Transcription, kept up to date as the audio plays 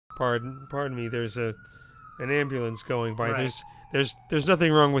pardon me. There's an ambulance going by. Right. There's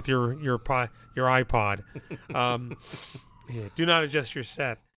nothing wrong with your iPod. Yeah, do not adjust your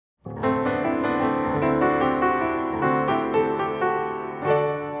set.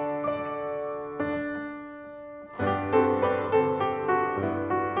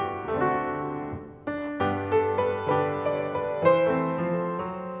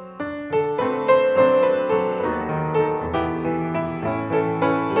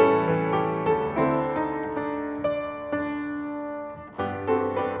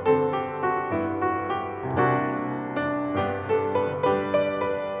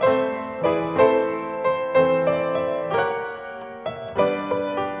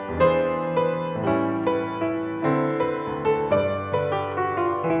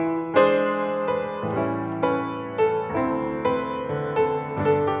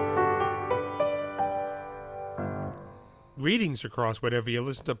 Greetings across whatever you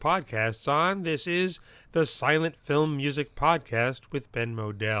listen to podcasts on. This is the Silent Film Music Podcast with Ben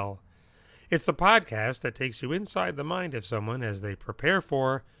Modell. It's the podcast that takes you inside the mind of someone as they prepare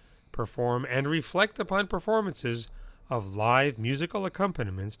for, perform, and reflect upon performances of live musical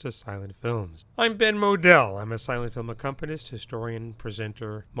accompaniments to silent films. I'm Ben Modell. I'm a silent film accompanist, historian,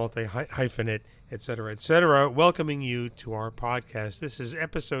 presenter, multi-hyphenate, etc., welcoming you to our podcast. This is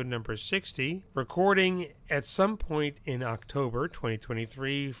episode number 60, recording at some point in October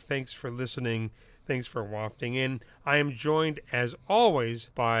 2023. Thanks for listening. Thanks for wafting in. I am joined, as always,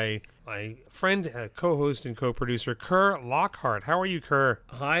 by my friend, co-host, and co-producer, Kerr Lockhart. How are you, Kerr?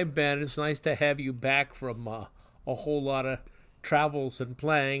 Hi, Ben. It's nice to have you back from a whole lot of travels and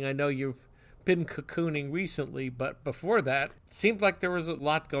playing. I know you've been cocooning recently, but before that, it seemed like there was a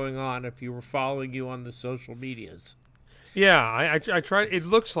lot going on if you were following you on the social medias. Yeah, I try. It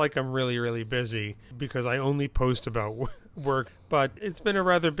looks like I'm really, really busy because I only post about work, but it's been a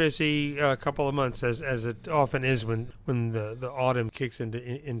rather busy couple of months, as it often is when the autumn kicks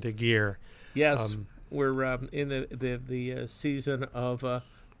into gear. Yes, we're in the season of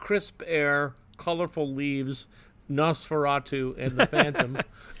crisp air, colorful leaves, Nosferatu, and the Phantom.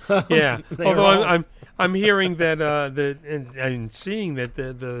 Yeah, although I'm hearing that and seeing that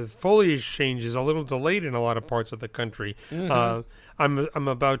the foliage change is a little delayed in a lot of parts of the country. Mm-hmm. I'm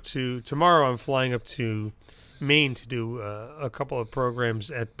about to tomorrow. I'm flying up to Maine to do a couple of programs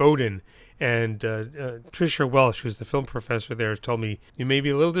at Bowdoin, and Tricia Welsh, who's the film professor there, has told me you may be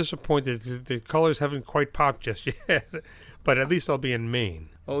a little disappointed. The colors haven't quite popped just yet, but at least I'll be in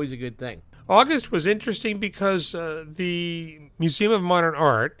Maine. Always a good thing. August was interesting because the Museum of Modern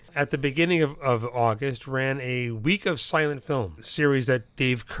Art, at the beginning of August, ran a Week of Silent Film series that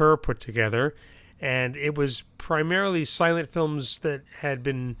Dave Kerr put together, and it was primarily silent films that had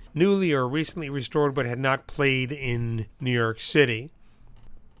been newly or recently restored but had not played in New York City.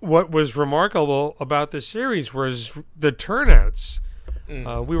 What was remarkable about the series was the turnouts.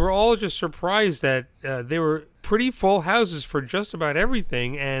 We were all just surprised that they were pretty full houses for just about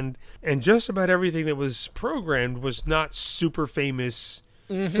everything, and just about everything that was programmed was not super famous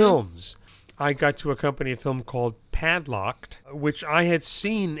films. I got to accompany a film called Padlocked, which I had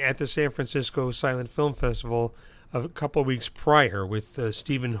seen at the San Francisco Silent Film Festival a couple of weeks prior with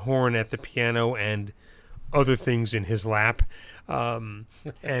Stephen Horn at the piano and other things in his lap, and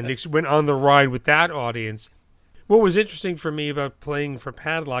went on the ride with that audience. What was interesting for me about playing for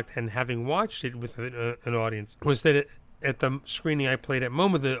Padlocked and having watched it with an audience was that at the screening I played at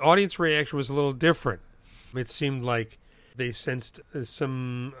MoMA, the audience reaction was a little different. It seemed like they sensed a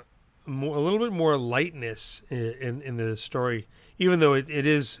little bit more lightness in the story, even though it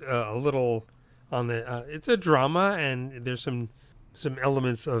is a little on the. It's a drama, and there's some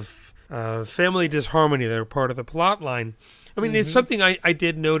elements of family disharmony that are part of the plot line. I mean, it's something I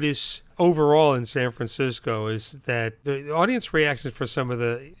did notice overall in San Francisco is that the audience reactions for some of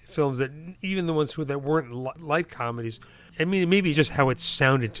the films, that even the ones that weren't light comedies, I mean, maybe just how it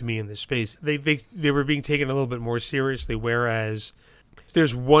sounded to me in the space, they were being taken a little bit more seriously, whereas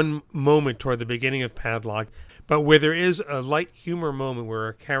there's one moment toward the beginning of Padlock, but where there is a light humor moment where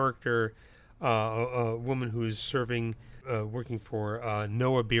a character, a woman who's serving working for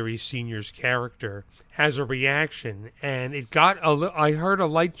Noah Beery Sr.'s character, has a reaction, and it got I heard a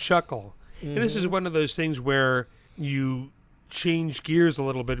light chuckle. And this is one of those things where you change gears a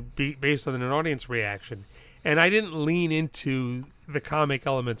little bit based on an audience reaction. And I didn't lean into the comic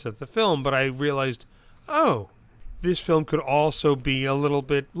elements of the film, but I realized, this film could also be a little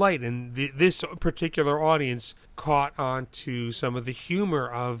bit light, and this particular audience caught on to some of the humor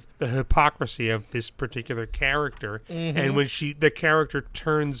of the hypocrisy of this particular character. And when the character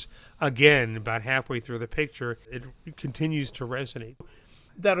turns again about halfway through the picture, it continues to resonate.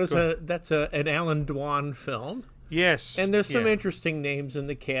 That's an Alan Dwan film. Yes. And there's some yeah. interesting names in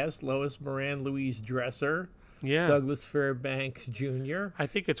the cast: Lois Moran, Louise Dresser, Yeah. Douglas Fairbanks Jr. I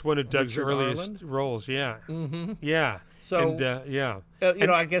think it's one of Doug's Richard earliest Arlen. roles. Yeah. Mm-hmm. Yeah. So, and, yeah.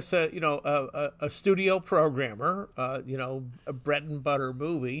 I guess a studio programmer, a bread and butter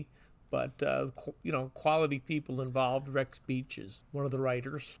movie, but quality people involved. Rex Beach is one of the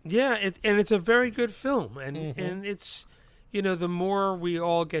writers. Yeah, it's a very good film, and it's, the more we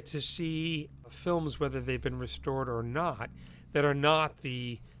all get to see films, whether they've been restored or not, that are not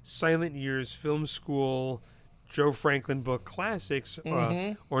the silent years film school Joe Franklin book classics,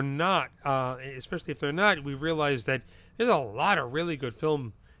 or not, especially if they're not, we realize that there's a lot of really good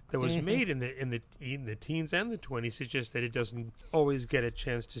film that was made in the teens and the 20s. It's just that it doesn't always get a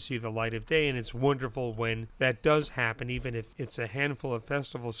chance to see the light of day, and it's wonderful when that does happen, even if it's a handful of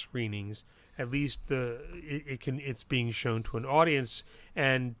festival screenings. At least it's being shown to an audience,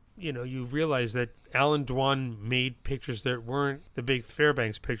 and you realize that Alan Dwan made pictures that weren't the big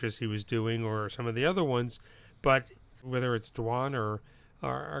Fairbanks pictures he was doing or some of the other ones, but whether it's Dwan or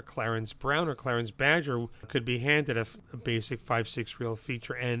Clarence Brown or Clarence Badger could be handed a basic 5/6 reel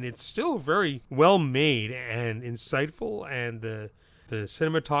feature, and it's still very well made and insightful, and the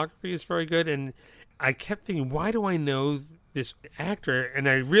cinematography is very good. And I kept thinking, why do I know this actor? And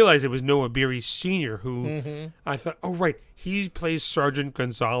I realized it was Noah Beery Sr., who I thought, oh, right, he plays Sergeant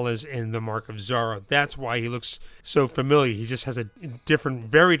Gonzalez in The Mark of Zorro. That's why he looks so familiar. He just has a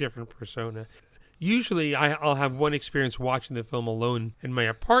very different persona. Usually I'll have one experience watching the film alone in my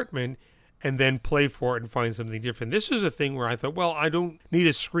apartment and then play for it and find something different. This is a thing where I thought, well, I don't need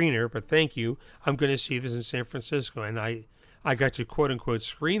a screener, but thank you. I'm going to see this in San Francisco. And I got to quote-unquote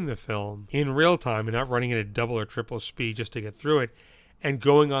screen the film in real time and not running at a double or triple speed just to get through it, and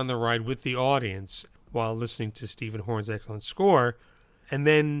going on the ride with the audience while listening to Stephen Horn's excellent score, and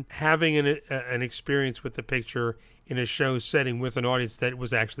then having an experience with the picture in a show setting with an audience that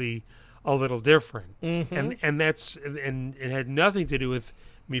was actually a little different. And it had nothing to do with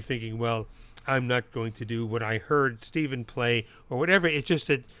me thinking, well, I'm not going to do what I heard Stephen play or whatever. It's just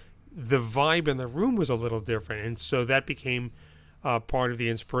that the vibe in the room was a little different, and so that became part of the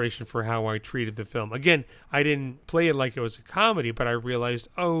inspiration for how I treated the film. Again, I didn't play it like it was a comedy, but I realized,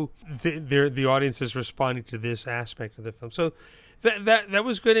 the audience is responding to this aspect of the film. So that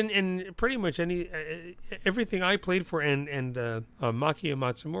was good, and pretty much everything I played for, and Makia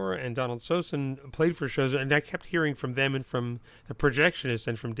Matsumura and Donald Sosin played for shows, and I kept hearing from them and from the projectionists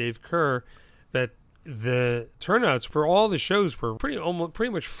and from Dave Kerr that the turnouts for all the shows were pretty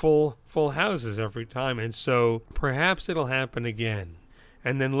much full houses every time, and so perhaps it'll happen again.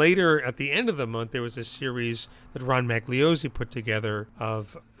 And then later, at the end of the month, there was a series that Ron Magliozzi put together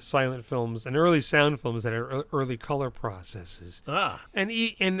of silent films and early sound films that are early color processes.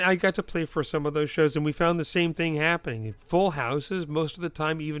 And I got to play for some of those shows, and we found the same thing happening. Full houses most of the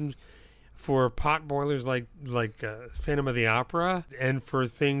time, even for pot boilers like Phantom of the Opera, and for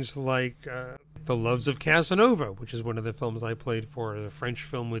things like The Loves of Casanova, which is one of the films I played for, a French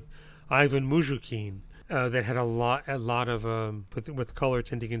film with Ivan Muzhukin. That had a lot of with color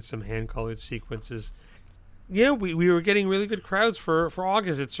tinting and some hand-colored sequences. Yeah, we were getting really good crowds for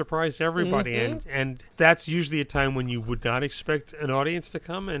August. It surprised everybody, and that's usually a time when you would not expect an audience to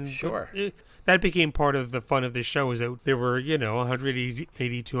come. And sure, that became part of the fun of the show, is that there were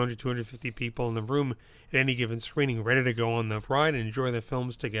 180, 200, 250 people in the room at any given screening, ready to go on the ride and enjoy the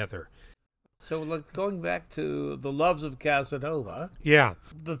films together. So going back to The Loves of Casanova, yeah,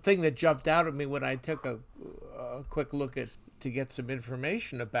 the thing that jumped out at me when I took a quick look to get some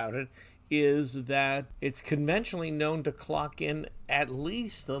information about it is that it's conventionally known to clock in at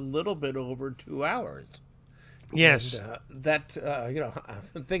least a little bit over 2 hours. Yes, and,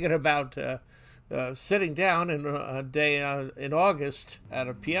 I'm thinking about sitting down in a day in August at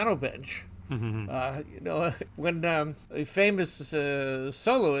a piano bench. When a famous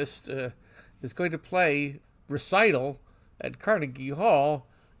soloist is going to play recital at Carnegie Hall,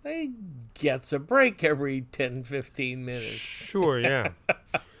 he gets a break every 10, 15 minutes. Sure, yeah.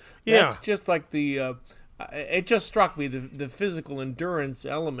 That's just like it just struck me, the physical endurance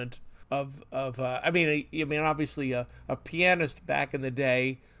element of obviously a pianist back in the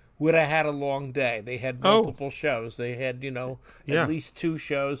day would have had a long day. They had multiple shows. They had, at least 2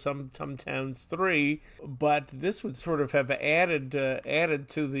 shows, sometimes 3, but this would sort of have added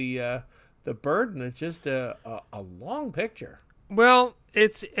to the burden. It's just a long picture. Well,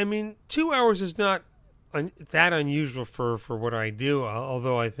 2 hours is not that unusual for what I do,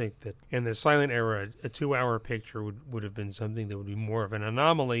 although I think that in the silent era, a 2-hour picture would have been something that would be more of an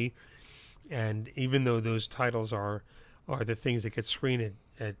anomaly. And even though those titles are the things that get screened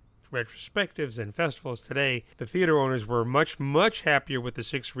at retrospectives and festivals today, the theater owners were much, much happier with the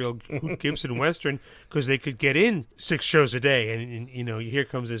 6-reel Gibson Western because they could get in 6 shows a day. And, here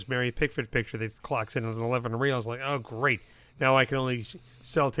comes this Mary Pickford picture that clocks in on 11 reels. Like, oh, great. Now I can only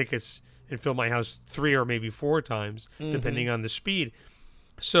sell tickets and fill my house 3 or maybe 4 times, depending on the speed.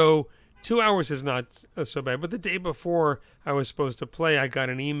 So 2 hours is not so bad. But the day before I was supposed to play, I got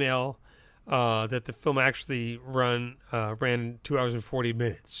an email that the film actually ran 2 hours and 40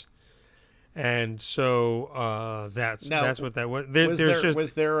 minutes. And so that's what that was.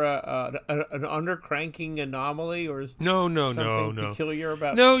 Was there an undercranking anomaly or something peculiar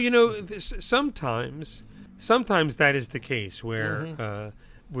about? No, sometimes that is the case where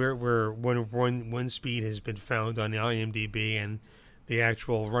where one speed has been found on the IMDb and the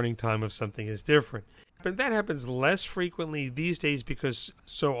actual running time of something is different. But that happens less frequently these days because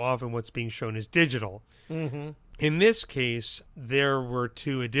so often what's being shown is digital. Mm-hmm. In this case, there were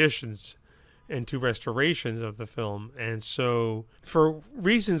 2 editions and 2 restorations of the film, and so for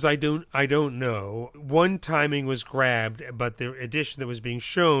reasons I don't know, one timing was grabbed, but the edition that was being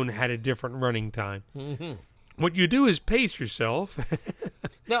shown had a different running time. Mm-hmm. What you do is pace yourself.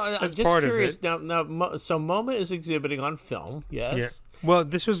 No, I'm just curious. Now, so MoMA is exhibiting on film, yes. Yeah. Well,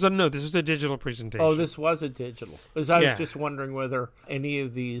 this was a digital presentation. Oh, this was a digital. Because I was just wondering whether any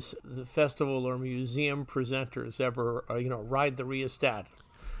of the festival or museum presenters ever, ride the rheostat.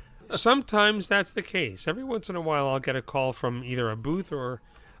 Sometimes that's the case. Every once in a while, I'll get a call from either a booth or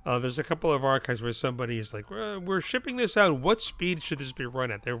there's a couple of archives where somebody is like, "We're shipping this out. What speed should this be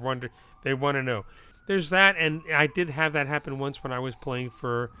run at?" They want to know. There's that, and I did have that happen once when I was playing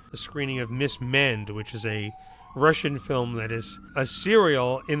for a screening of Miss Mend, which is a Russian film that is a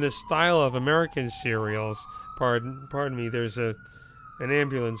serial in the style of American serials. Pardon me. There's an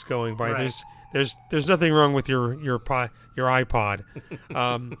ambulance going by. Right. There's nothing wrong with your iPod.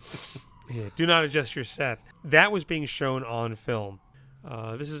 Do not adjust your set. That was being shown on film.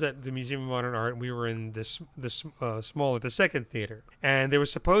 This is at the Museum of Modern Art. We were in the second theater, and there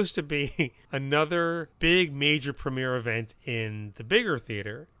was supposed to be another big major premiere event in the bigger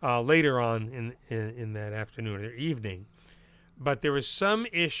theater later on in that afternoon or evening. But there was some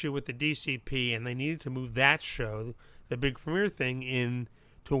issue with the DCP, and they needed to move that show, the big premiere thing, in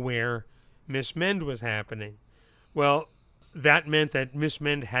to where Miss Mend was happening. Well, that meant that Miss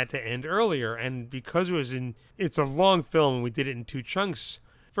Mend had to end earlier, and because it's a long film and we did it in 2 chunks.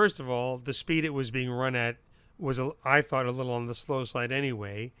 First of all, the speed it was being run at was, I thought, a little on the slow side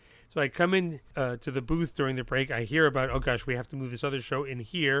anyway. So I come in to the booth during the break. I hear about, oh gosh, we have to move this other show in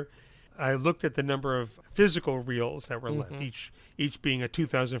here. I looked at the number of physical reels that were left, each being a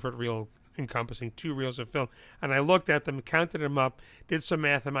 2,000-foot reel encompassing 2 reels of film. And I looked at them, counted them up, did some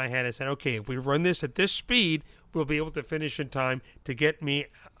math in my head. I said, okay, if we run this at this speed, we'll be able to finish in time to get me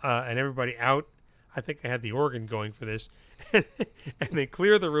and everybody out. I think I had the organ going for this. And they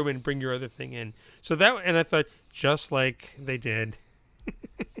clear the room and bring your other thing in. So and I thought, just like they did,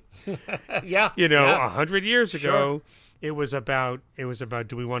 100 years ago, sure. it was about,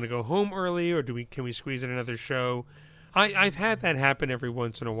 do we want to go home early or can we squeeze in another show? I've had that happen every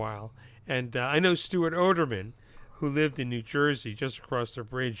once in a while. And I know Stuart Oderman, who lived in New Jersey, just across the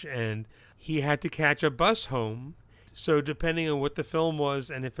bridge, and he had to catch a bus home. So depending on what the film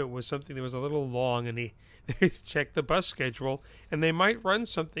was, and if it was something that was a little long, and he checked the bus schedule, and they might run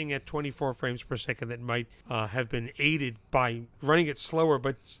something at 24 frames per second that might have been aided by running it slower,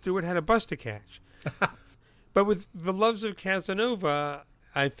 but Stuart had a bus to catch. But with The Loves of Casanova,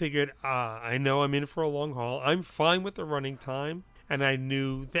 I figured, I know I'm in for a long haul. I'm fine with the running time. And I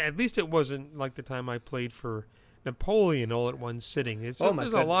knew that at least it wasn't like the time I played for Napoleon all at one sitting. There's a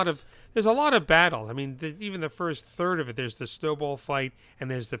lot of battles. I mean, even the first third of it, there's the snowball fight and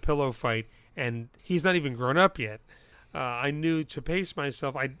there's the pillow fight, and he's not even grown up yet. I knew to pace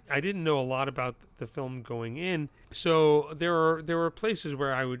myself. I didn't know a lot about the film going in, so there were places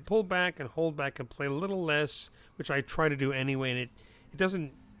where I would pull back and hold back and play a little less, which I try to do anyway, and it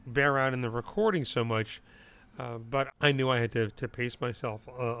doesn't bear out in the recording so much. But I knew I had to pace myself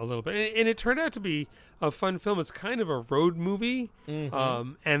a little bit. And it turned out to be a fun film. It's kind of a road movie.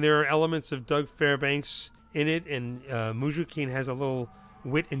 Mm-hmm. And there are elements of Doug Fairbanks in it. And Muzhikin has a little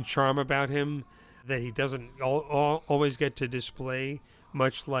wit and charm about him that he doesn't always get to display,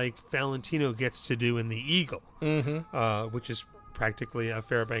 much like Valentino gets to do in The Eagle, which is practically a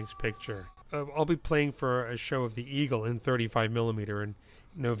Fairbanks picture. I'll be playing for a show of The Eagle in 35 millimeter in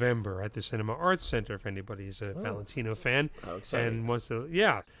November at the Cinema Arts Center, if anybody's a Valentino fan. How exciting. And wants to,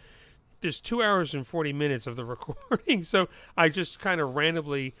 there's 2 hours and 40 minutes of the recording, so I just kind of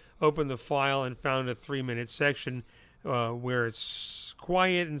randomly opened the file and found a 3-minute section where it's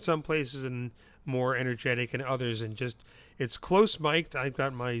quiet in some places and more energetic in others, and just it's close mic'd. I've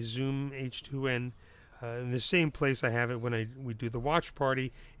got my Zoom H2N in the same place I have it when we do the watch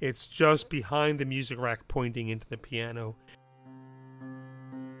party. It's just behind the music rack pointing into the piano.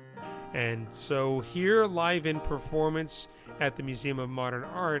 And so here, live in performance at the Museum of Modern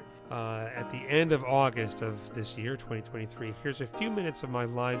Art at the end of August of this year, 2023, here's a few minutes of my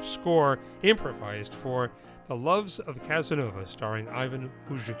live score improvised for The Loves of Casanova, starring Ivan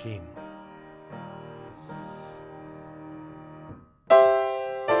Muzhikin.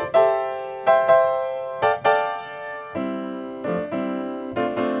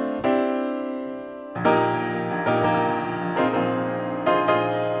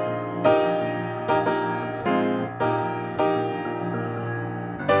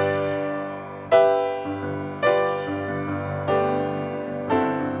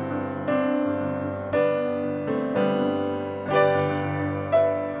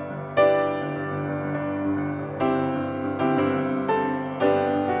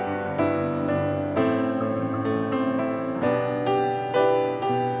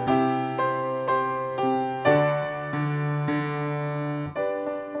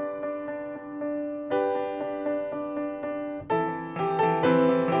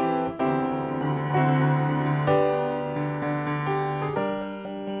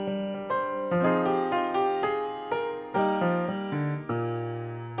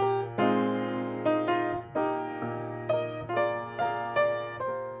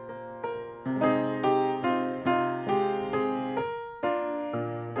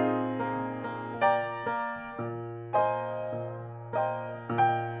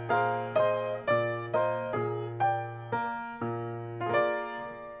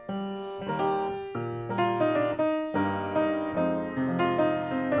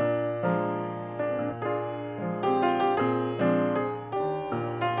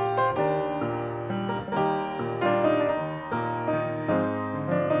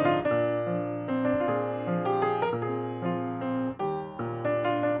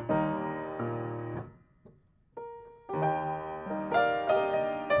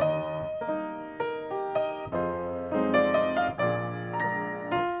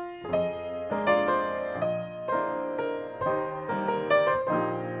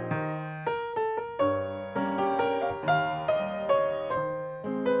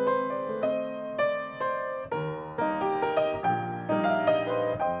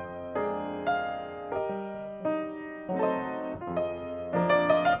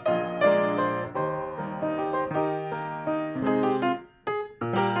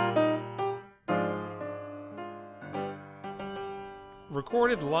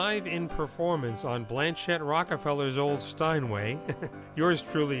 Recorded live in performance on Blanchette Rockefeller's old Steinway. Yours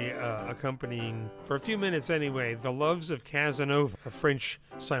truly accompanying, for a few minutes anyway, The Loves of Casanova, a French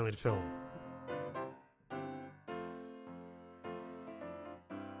silent film.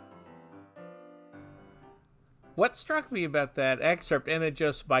 What struck me about that excerpt, and it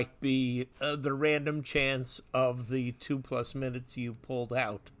just might be the random chance of the 2+ minutes you pulled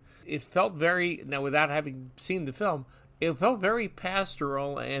out, it felt very, now without having seen the film, it felt very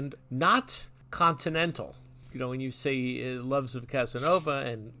pastoral and not continental. You know, when you say Loves of Casanova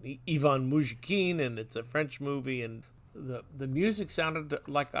and Ivan Muzhikin, and it's a French movie, and the music sounded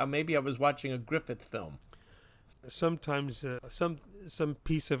like maybe I was watching a Griffith film. Sometimes some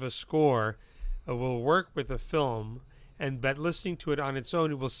piece of a score will work with a film, but listening to it on its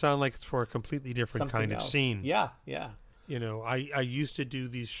own, it will sound like it's for a completely different kind of scene. Yeah, yeah. You know, I used to do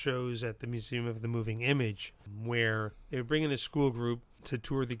these shows at the Museum of the Moving Image where they would bring in a school group to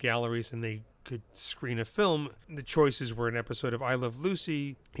tour the galleries and they could screen a film. The choices were an episode of I Love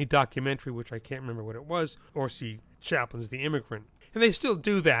Lucy, a documentary, which I can't remember what it was, or see Chaplin's The Immigrant. And they still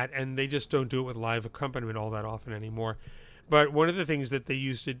do that, and they just don't do it with live accompaniment all that often anymore. But one of the things that they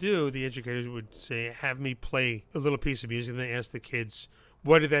used to do, the educators would say, have me play a little piece of music, and they ask the kids,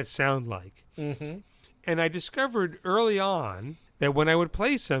 what did that sound like? Mm-hmm. And I discovered early on that when I would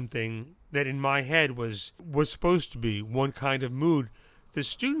play something that in my head was supposed to be one kind of mood, the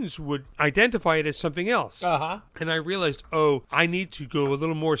students would identify it as something else. Uh-huh. And I realized, I need to go a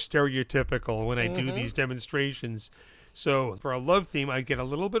little more stereotypical when I do these demonstrations. So for a love theme, I'd get a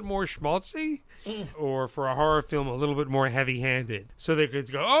little bit more schmaltzy, or for a horror film, a little bit more heavy-handed. So they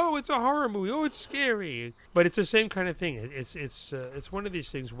could go, oh, it's a horror movie, oh, it's scary. But it's the same kind of thing. It's one of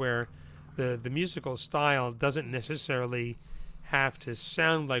these things where the musical style doesn't necessarily have to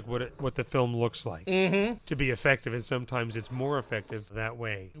sound like what the film looks like to be effective, and sometimes it's more effective that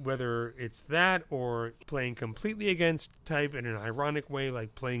way. Whether it's that or playing completely against type in an ironic way,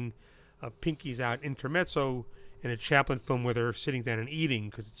 like playing Pinky's Out intermezzo in a Chaplin film where they're sitting down and eating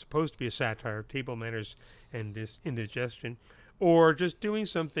because it's supposed to be a satire of table manners and indigestion, or just doing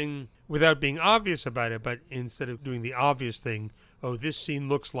something without being obvious about it, but instead of doing the obvious thing, oh, this scene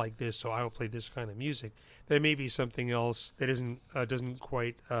looks like this, so I will play this kind of music. There may be something else that doesn't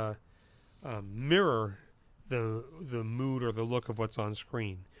quite mirror the mood or the look of what's on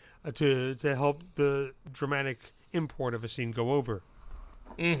screen to help the dramatic import of a scene go over.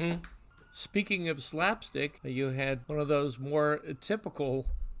 Mm-hmm. Speaking of slapstick, you had one of those more typical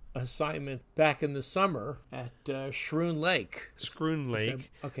assignment back in the summer at Schroon Lake. Schroon Lake,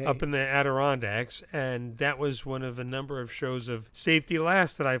 okay. Up in the Adirondacks, and that was one of a number of shows of Safety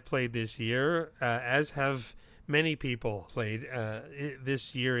Last that I've played this year, as have many people played.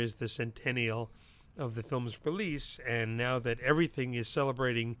 This year is the centennial of the film's release, and now that everything is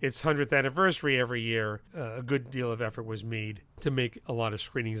celebrating its 100th anniversary every year, a good deal of effort was made to make a lot of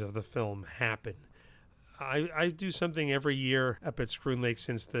screenings of the film happen. I do something every year up at Schroon Lake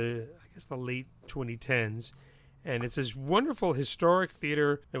since the late 2010s, and it's this wonderful historic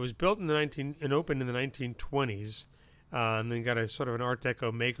theater that was built and opened in the 1920s, and then got a sort of an Art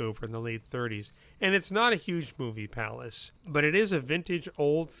Deco makeover in the late 30s. And it's not a huge movie palace, but it is a vintage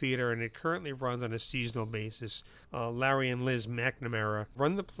old theater, and it currently runs on a seasonal basis. Larry and Liz McNamara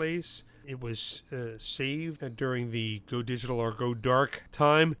run the place. It was saved during the Go Digital or Go Dark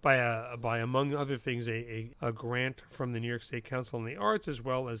time by among other things, a grant from the New York State Council on the Arts, as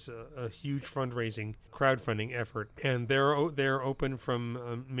well as a huge fundraising crowdfunding effort. And they're open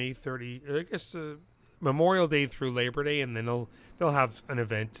from May 30, Memorial Day through Labor Day, and then they'll have an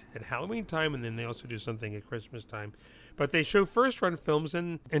event at Halloween time, and then they also do something at Christmas time. But they show first-run films,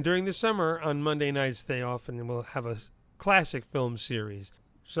 and during the summer on Monday nights they often will have a classic film series.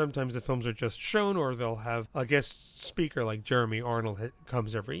 Sometimes the films are just shown, or they'll have a guest speaker like Jeremy Arnold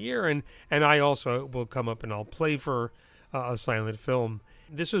comes every year, and I also will come up and I'll play for a silent film.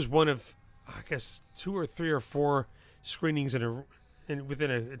 This was one of, 2 or 3 or 4 screenings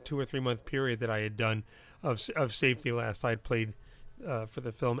within a 2 or 3 month period that I had done of Safety Last. I'd played for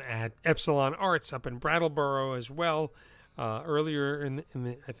the film at Epsilon Arts up in Brattleboro as well, earlier in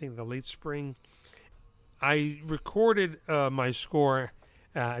the late spring. I recorded my score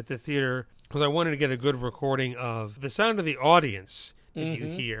at the theater because I wanted to get a good recording of the sound of the audience that you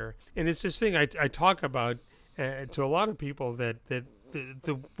hear. And it's this thing I talk about to a lot of people, that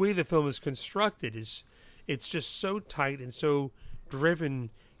the way the film is constructed it's just so tight and so driven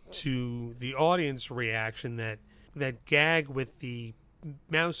to the audience reaction, that gag with the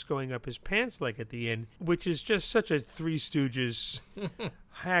mouse going up his pants leg at the end, which is just such a Three Stooges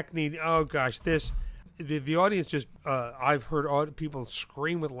hackneyed, oh gosh, the audience just, I've heard people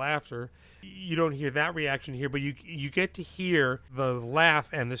scream with laughter. You don't hear that reaction here, but you get to hear the laugh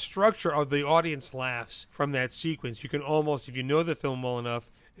and the structure of the audience laughs from that sequence. You can almost, if you know the film well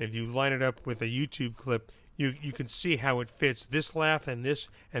enough, and if you line it up with a YouTube clip, you can see how it fits, this laugh and this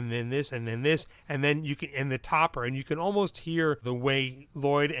and then this and then this, and then you can, and the topper, and you can almost hear the way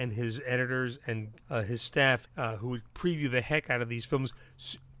Lloyd and his editors and his staff, who would preview the heck out of these films,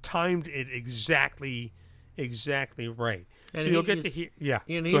 timed it exactly right. And so you'll get to hear,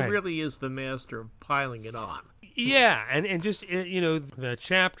 and he really is the master of piling it on. Yeah, and just, the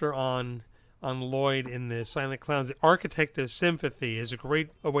chapter on Lloyd in the Silent Clowns, the architect of sympathy, is a great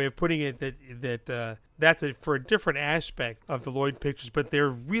way of putting it. That's for a different aspect of the Lloyd pictures, but they're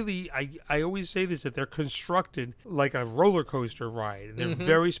really, I always say this, that they're constructed like a roller coaster ride, and they're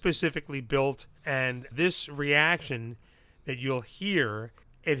very specifically built. And this reaction that you'll hear,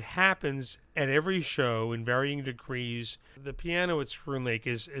 it happens at every show in varying degrees. The piano at Schroon Lake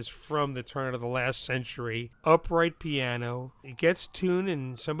is from the turn of the last century. Upright piano. It gets tuned,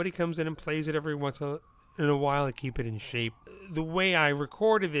 and somebody comes in and plays it every once in a while to keep it in shape. The way I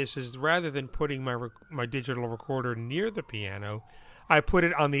recorded this is, rather than putting my digital recorder near the piano, I put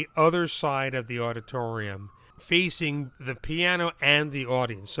it on the other side of the auditorium, facing the piano and the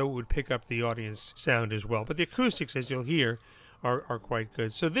audience, so it would pick up the audience sound as well. But the acoustics, as you'll hear, are quite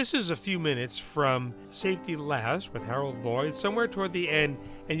good. So this is a few minutes from Safety Last with Harold Lloyd, somewhere toward the end,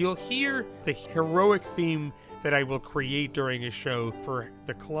 and you'll hear the heroic theme that I will create during a show for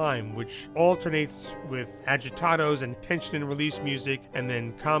The Climb, which alternates with agitados and tension and release music, and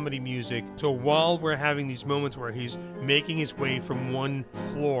then comedy music. So while we're having these moments where he's making his way from one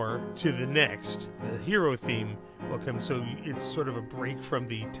floor to the next, the hero theme will come. So it's sort of a break from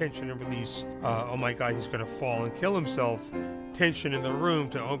the tension and release, oh my god, he's going to fall and kill himself, tension in the room,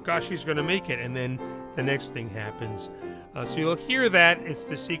 to oh gosh, he's going to make it, and then the next thing happens. So you'll hear that. It's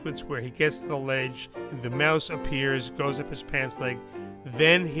the sequence where he gets to the ledge, the mouse appears, goes up his pants leg,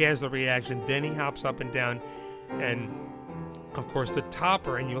 then he has the reaction, then he hops up and down. And of course, the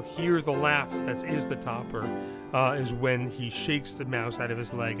topper, and you'll hear the laugh that is the topper, is when he shakes the mouse out of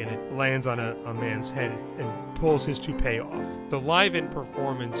his leg and it lands on a man's head and pulls his toupee off. The live-in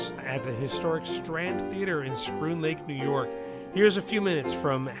performance at the historic Strand Theater in Schroon Lake, New York. Here's a few minutes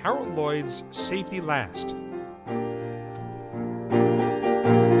from Harold Lloyd's Safety Last.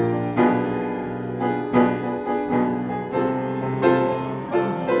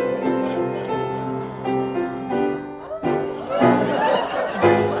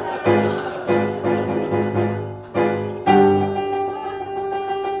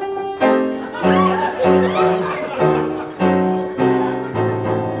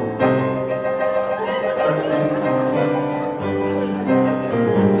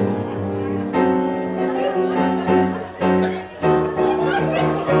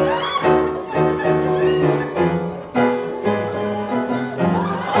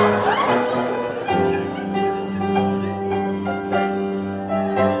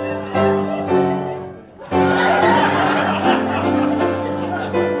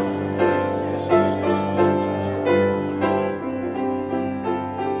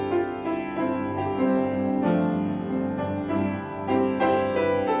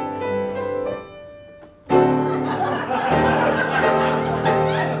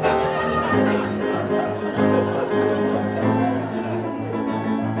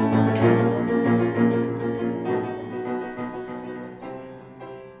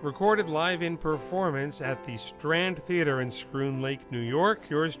 Recorded live in performance at the Strand Theater in Schroon Lake, New York.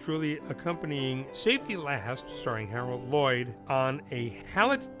 Yours truly accompanying Safety Last, starring Harold Lloyd, on a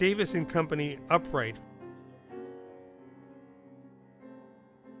Hallett Davis & Company upright.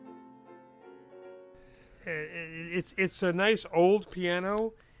 It's a nice old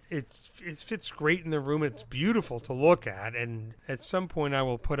piano. It fits great in the room. It's beautiful to look at. And at some point I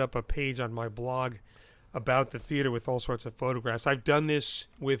will put up a page on my blog about the theater with all sorts of photographs. I've done this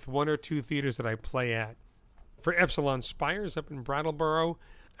with one or two theaters that I play at. For Epsilon Spires up in Brattleboro,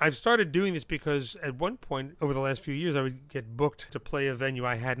 I've started doing this because at one point over the last few years I would get booked to play a venue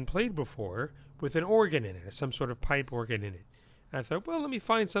I hadn't played before with an organ in it, some sort of pipe organ in it. And I thought, well, let me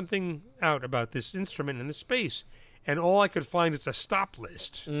find something out about this instrument in the space. And all I could find is a stop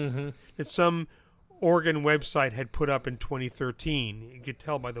list that some organ website had put up in 2013. You could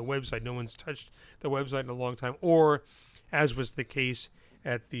tell by the website. No one's touched the website in a long time. Or, as was the case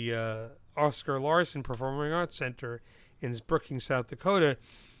at the Oscar Larson Performing Arts Center in Brookings, South Dakota,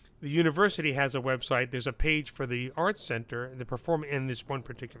 the university has a website. There's a page for the Arts Center, in this one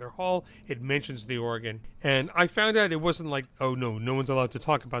particular hall. It mentions the organ. And I found out it wasn't like, oh, no one's allowed to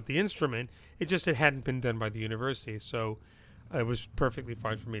talk about the instrument. It just it hadn't been done by the university. So it was perfectly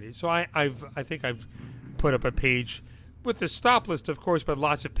fine for me to. So I think I've put up a page with the stop list, of course, but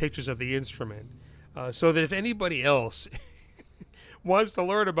lots of pictures of the instrument, so that if anybody else wants to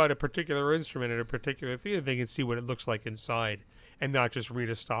learn about a particular instrument at a particular theater, they can see what it looks like inside and not just read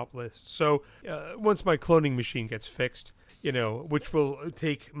a stop list. So once my cloning machine gets fixed, which will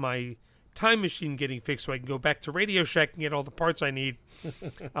take my time machine getting fixed so I can go back to Radio Shack and get all the parts I need,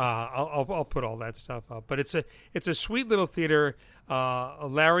 I'll put all that stuff up. But it's a sweet little theater.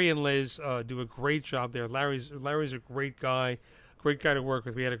 Larry and Liz do a great job there. Larry's a great guy to work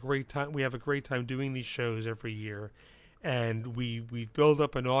with. We have a great time doing these shows every year, and we build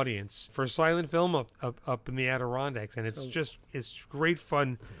up an audience for silent film up in the Adirondacks, and it's great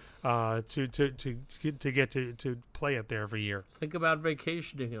fun to get to play up there every year. Think about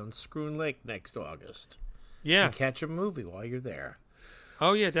vacationing on Schroon Lake next August. Yeah. And catch a movie while you're there.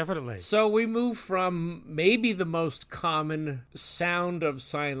 Oh, yeah, definitely. So we move from maybe the most common sound of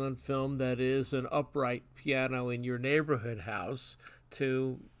silent film, that is an upright piano in your neighborhood house,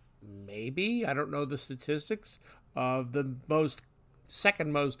 to maybe, I don't know the statistics, of the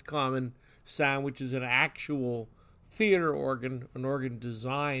second most common sound, which is an actual theater organ, an organ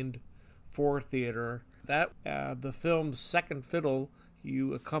designed for theater. That the film's Second Fiddle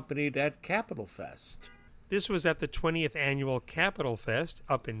you accompanied at Capitol Fest. This was at the 20th Annual Capitol Fest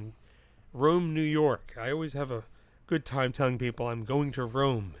up in Rome, New York. I always have a good time telling people I'm going to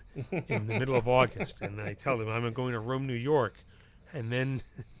Rome in the middle of August, and I tell them I'm going to Rome, New York, and then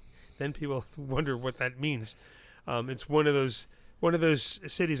people wonder what that means. It's one of those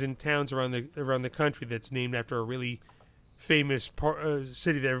cities and towns around the country that's named after a really famous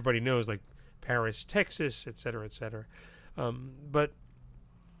city that everybody knows, like Paris, Texas, et cetera, et cetera. But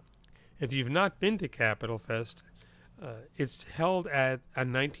if you've not been to Capitol Fest, it's held at a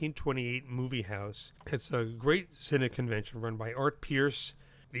 1928 movie house. It's a great cine convention run by Art Pierce,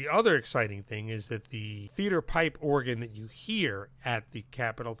 The other exciting thing is that the theater pipe organ that you hear at the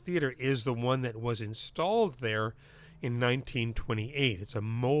Capitol Theater is the one that was installed there in 1928. It's a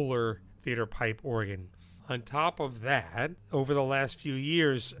Moeller theater pipe organ. On top of that, over the last few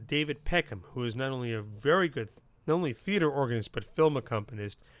years, David Peckham, who is not only a very good, not only theater organist, but film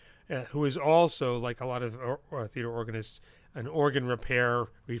accompanist, who is also, like a lot of theater organists, an organ repair,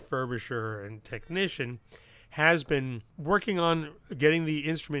 refurbisher, and technician, has been working on getting the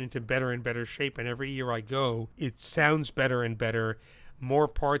instrument into better and better shape. And every year I go, it sounds better and better. More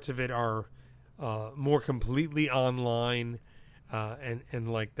parts of it are more completely online.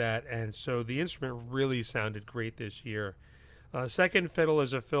 And like that. And so the instrument really sounded great this year. Second Fiddle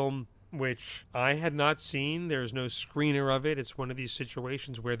is a film which I had not seen. There's no screener of it. It's one of these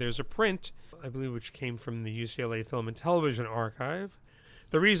situations where there's a print, I believe, which came from the UCLA Film and Television Archive.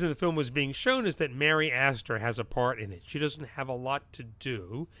 The reason the film was being shown is that Mary Astor has a part in it. She doesn't have a lot to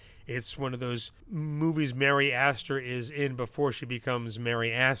do. It's one of those movies Mary Astor is in before she becomes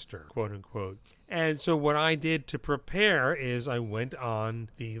Mary Astor, quote unquote. And so what I did to prepare is I went on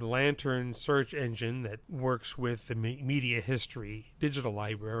the Lantern search engine that works with the Media History Digital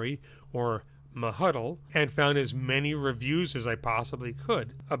Library, or Mahuddle, and found as many reviews as I possibly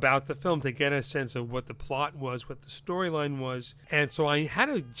could about the film to get a sense of what the plot was, what the storyline was. And so I had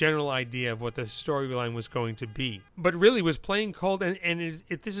a general idea of what the storyline was going to be. But really was playing cold, and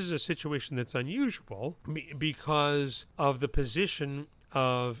this is a situation that's unusual because of the position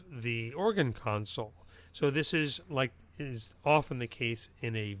of the organ console. So this is, like is often the case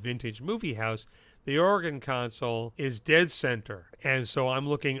in a vintage movie house, the organ console is dead center. And so I'm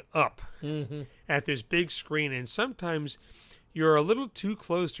looking up at this big screen, and sometimes you're a little too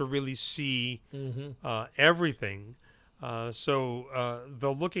close to really see everything. So the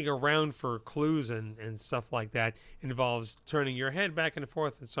looking around for clues and stuff like that involves turning your head back and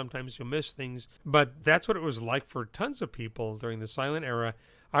forth, and sometimes you'll miss things. But that's what it was like for tons of people during the silent era.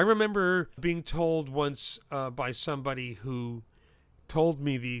 I remember being told once by somebody who told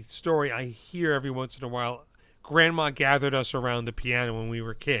me the story I hear every once in a while. Grandma gathered us around the piano when we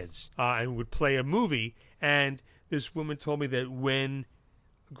were kids and would play a movie. And this woman told me that when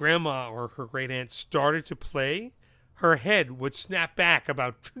Grandma or her great aunt started to play, her head would snap back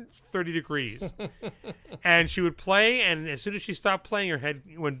about 30 degrees. And she would play, and as soon as she stopped playing, her head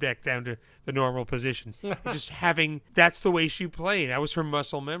went back down to the normal position. That's the way she played. That was her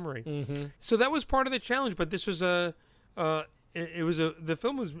muscle memory. So that was part of the challenge, but this was the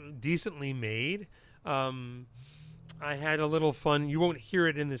film was decently made. I had a little fun. You won't hear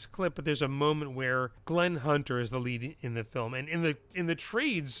it in this clip, but there's a moment where Glenn Hunter is the lead in the film. And in the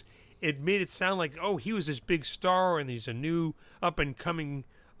trades, it made it sound like, oh, he was this big star and he's a new up-and-coming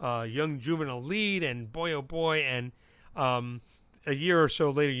young juvenile lead, and boy, oh boy. And a year or so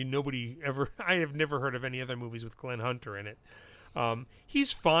later, I have never heard of any other movies with Glenn Hunter in it.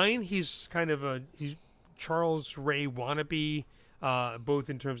 He's fine. He's kind of he's Charles Ray wannabe, both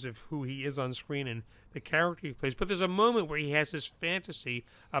in terms of who he is on screen and the character he plays. But there's a moment where he has this fantasy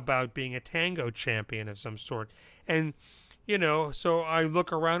about being a tango champion of some sort. And so I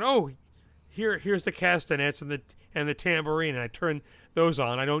look around. Oh, here's the castanets and the tambourine, and I turn those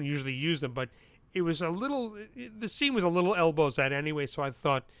on. I don't usually use them, but it was the scene was a little elbows out anyway. So I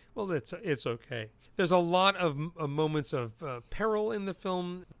thought, well, it's okay. There's a lot of moments of peril in the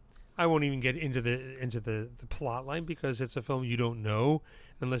film. I won't even get into the plot line because it's a film you don't know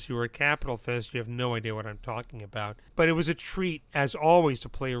unless you were at Capitol Fest. You have no idea what I'm talking about. But it was a treat, as always, to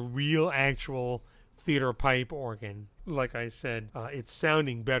play a real, actual theater pipe organ. Like I said, it's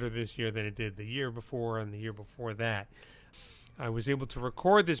sounding better this year than it did the year before and the year before that. I was able to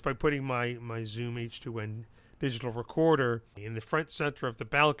record this by putting my Zoom H2N digital recorder in the front center of the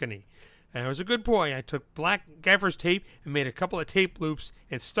balcony. And I was a good boy. I took black gaffer's tape and made a couple of tape loops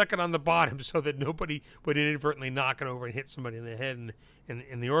and stuck it on the bottom so that nobody would inadvertently knock it over and hit somebody in the head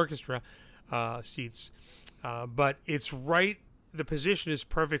in the orchestra seats. But it's right. The position is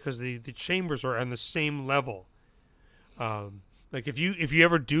perfect because the chambers are on the same level. Like if you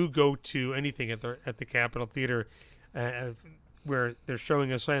ever do go to anything at the Capitol Theater where they're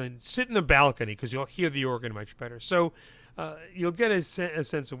showing a silent, sit in the balcony because you'll hear the organ much better. So you'll get a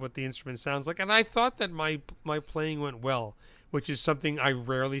sense of what the instrument sounds like. And I thought that my playing went well, which is something I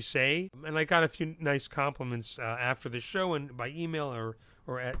rarely say. And I got a few nice compliments after the show and by email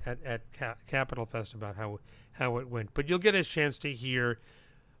or at Capitol Fest about how it went. But you'll get a chance to hear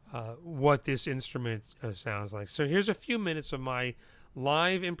what this instrument sounds like. So here's a few minutes of my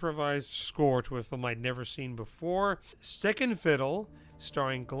live improvised score to a film I'd never seen before. Second Fiddle,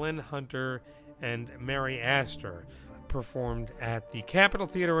 starring Glenn Hunter and Mary Astor. performed at the Capitol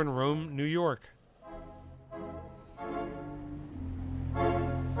Theater in Rome, New York.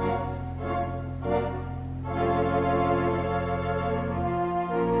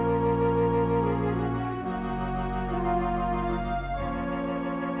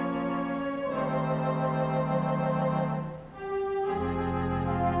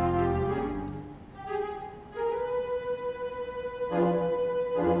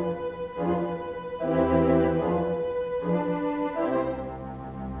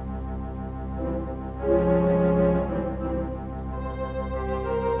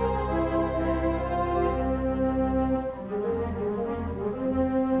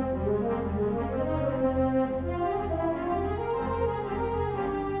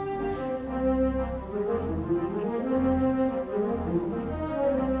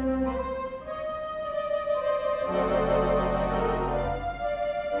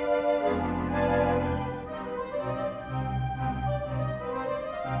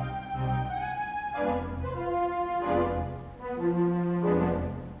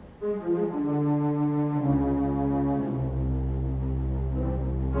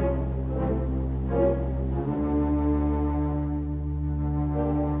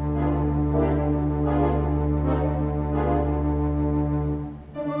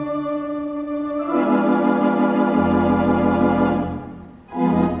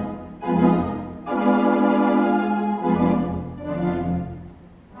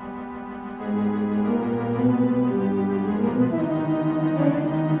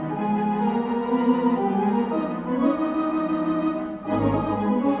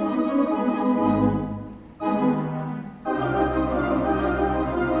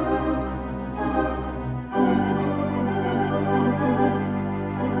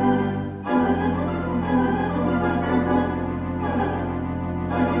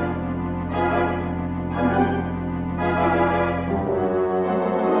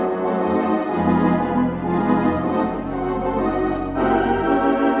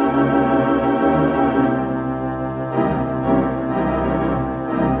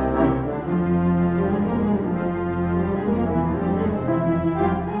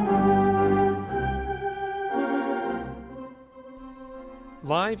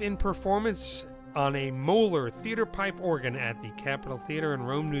 Live in performance on a Moeller theater pipe organ at the Capitol Theater in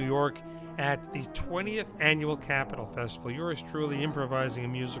Rome, New York at the 20th Annual Capitol Festival. Yours truly improvising a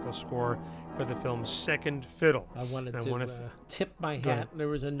musical score for the film's Second Fiddle. I wanted to tip my hat. There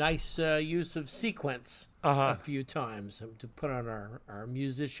was a nice use of sequence a few times to put on our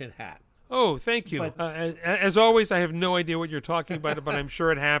musician hat. Oh, thank you. As always, I have no idea what you're talking about, but I'm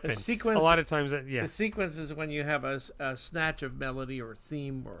sure it happened. A lot of times, The sequence is when you have a snatch of melody or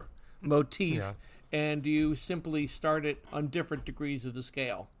theme or motif, and you simply start it on different degrees of the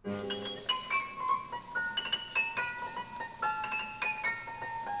scale.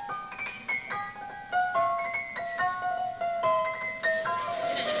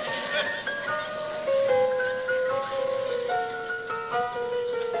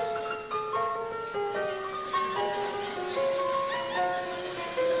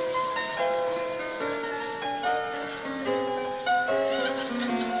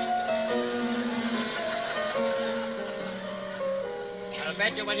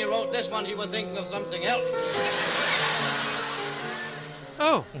 When he wrote this one, he was thinking of something else.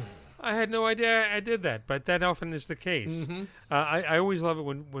 Oh, I had no idea I did that, but that often is the case. Mm-hmm. I always love it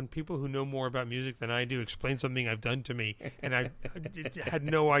when people who know more about music than I do explain something I've done to me, and I had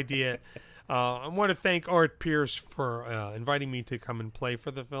no idea. I want to thank Art Pierce for inviting me to come and play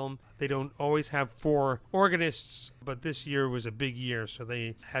for the film. They don't always have 4 organists, but this year was a big year, so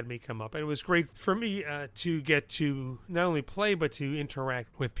they had me come up. And it was great for me to get to not only play, but to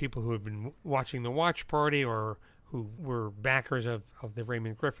interact with people who had been watching the watch party or who were backers of the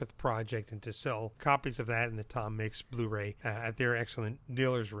Raymond Griffith Project, and to sell copies of that in the Tom Mix Blu-ray at their excellent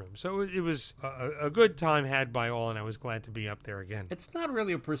dealer's room. So it was a good time had by all, and I was glad to be up there again. It's not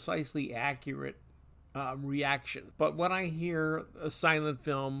really a precisely accurate reaction, but when I hear a silent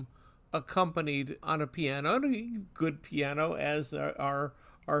film accompanied on a piano, and a good piano as our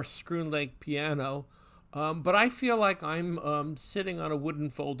Scroon Lake piano, but I feel like I'm sitting on a wooden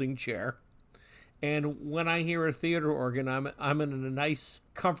folding chair. And when I hear a theater organ, I'm in a nice,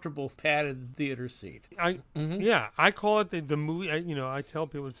 comfortable, padded theater seat. Yeah, I call it the movie. I tell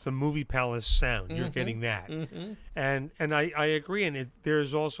people it's the movie palace sound. You're getting that, and I agree. And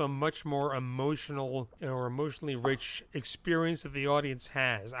there's also a much more emotional or emotionally rich experience that the audience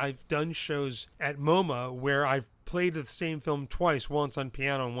has. I've done shows at MoMA where I've played the same film twice, once on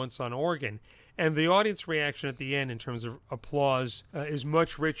piano and once on organ. And the audience reaction at the end, in terms of applause, is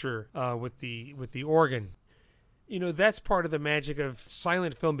much richer with the organ. That's part of the magic of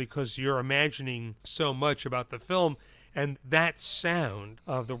silent film, because you're imagining so much about the film, and that sound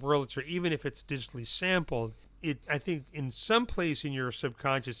of the world, even if it's digitally sampled, I think in some place in your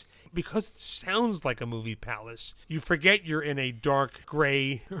subconscious, because it sounds like a movie palace, you forget you're in a dark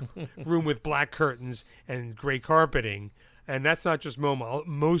gray room with black curtains and gray carpeting. And that's not just MoMA.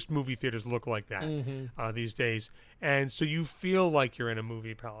 Most movie theaters look like that these days. And so you feel like you're in a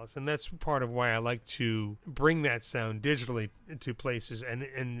movie palace. And that's part of why I like to bring that sound digitally to places.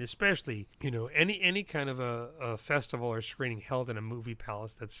 And especially, any kind of a festival or screening held in a movie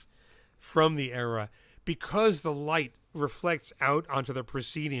palace that's from the era, because the light reflects out onto the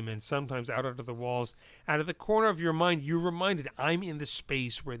proscenium and sometimes out onto the walls. Out of the corner of your mind, you're reminded, I'm in the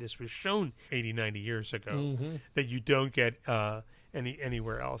space where this was shown 80, 90 years ago, that you don't get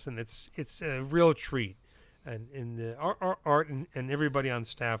anywhere else. And it's a real treat. And the Art and everybody on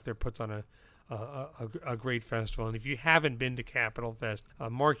staff there puts on a great festival. And if you haven't been to Capital Fest,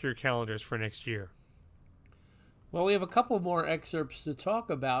 mark your calendars for next year. Well, we have a couple more excerpts to talk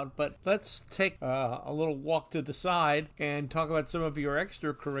about, but let's take a little walk to the side and talk about some of your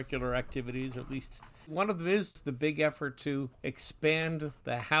extracurricular activities, or at least one of them is the big effort to expand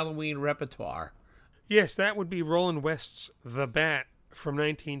the Halloween repertoire. Yes, that would be Roland West's The Bat from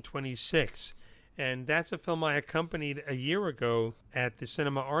 1926. And that's a film I accompanied a year ago at the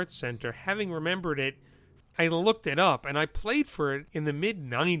Cinema Arts Center. Having remembered it, I looked it up, and I played for it in the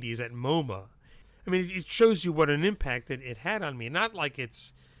mid-'90s at MoMA. I mean, it shows you what an impact it had on me. Not like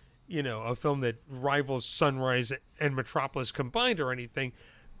it's, a film that rivals Sunrise and Metropolis combined or anything.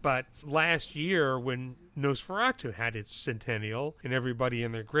 But last year, when Nosferatu had its centennial, and everybody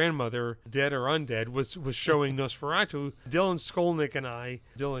and their grandmother, dead or undead, was showing Nosferatu, Dylan Skolnick and I,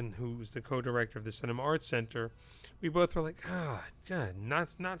 Dylan, who's the co-director of the Cinema Arts Center, we both were like, God, not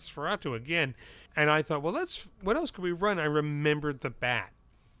Nosferatu again. And I thought, well, what else could we run? I remembered The Bat.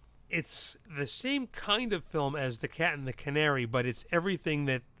 It's the same kind of film as The Cat and the Canary, but it's everything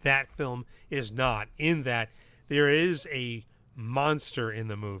that film is not, in that there is a monster in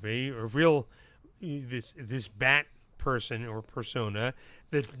the movie, a real, this bat person or persona.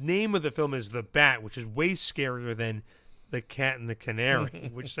 The name of the film is The Bat, which is way scarier than The Cat and the Canary,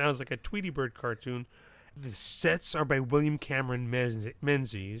 which sounds like a Tweety Bird cartoon. The sets are by William Cameron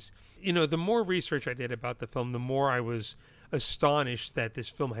Menzies. The more research I did about the film, the more I was astonished that this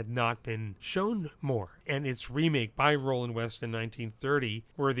film had not been shown more. And its remake by Roland West in 1930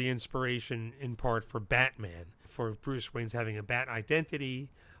 were the inspiration in part for Batman, for Bruce Wayne's having a bat identity,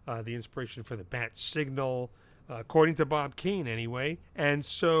 the inspiration for the bat signal, according to Bob Kane anyway. And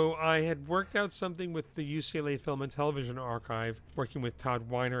so I had worked out something with the UCLA Film and Television Archive, working with Todd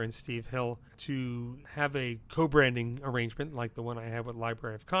Weiner and Steve Hill, to have a co-branding arrangement like the one I had with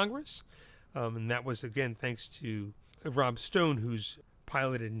Library of Congress. And that was, again, thanks to Rob Stone, who's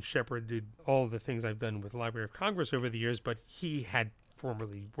piloted and shepherded all the things I've done with Library of Congress over the years, but he had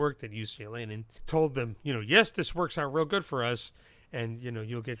formerly worked at UCLA and told them, yes, this works out real good for us, and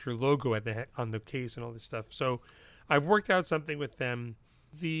you'll get your logo on the case and all this stuff. So I've worked out something with them.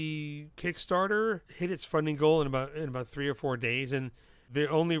 The Kickstarter hit its funding goal in about 3 or 4 days, and the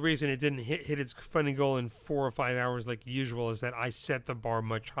only reason it didn't hit its funding goal in 4 or 5 hours like usual is that I set the bar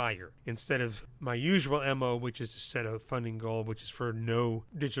much higher. Instead of my usual MO, which is to set a funding goal, which is for no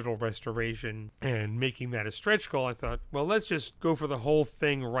digital restoration, and making that a stretch goal, I thought, well, let's just go for the whole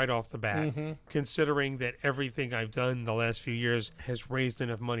thing right off the bat, considering that everything I've done the last few years has raised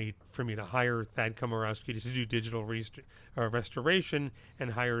enough money for me to hire Thad Komorowski to do digital restoration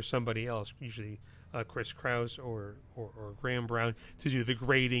and hire somebody else, usually Chris Krause or Graham Brown, to do the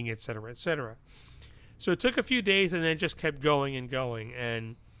grading, et cetera, et cetera. So it took a few days and then just kept going and going.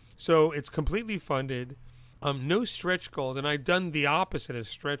 And so it's completely funded. No stretch goals. And I've done the opposite of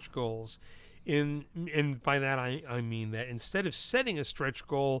stretch goals. And by that, I mean that instead of setting a stretch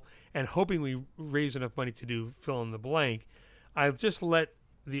goal and hoping we raise enough money to do fill in the blank, I've just let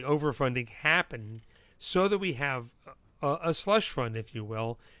the overfunding happen so that we have a slush fund, if you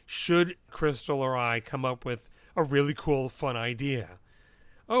will, should Crystal or I come up with a really cool, fun idea.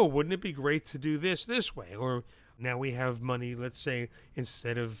 Oh, wouldn't it be great to do this way? Or now we have money, let's say,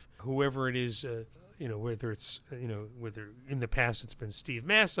 instead of whoever it is, whether it's, whether in the past it's been Steve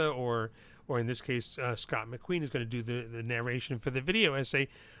Massa or in this case, Scott McQueen is going to do the narration for the video essay.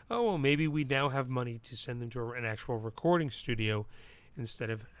 Oh, well, maybe we now have money to send them to an actual recording studio instead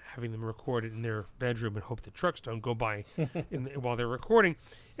of having them record it in their bedroom and hope the trucks don't go by while they're recording,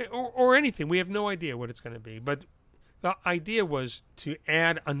 or anything. We have no idea what it's going to be. But the idea was to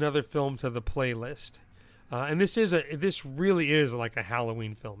add another film to the playlist. And this really is like a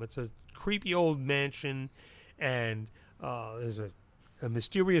Halloween film. It's a creepy old mansion, and there's a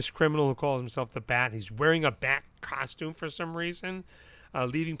mysterious criminal who calls himself the Bat. He's wearing a bat costume for some reason,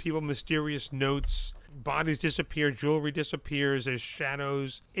 leaving people mysterious notes. Bodies disappear, jewelry disappears, there's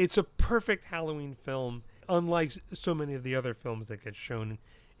shadows. It's a perfect Halloween film, unlike so many of the other films that get shown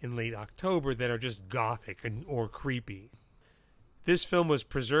in late October that are just gothic or creepy. This film was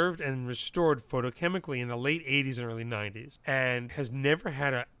preserved and restored photochemically in the late 80s and early 90s and has never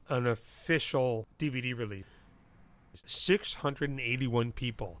had an official DVD release. 681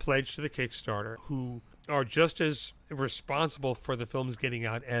 people pledged to the Kickstarter who are just as responsible for the film's getting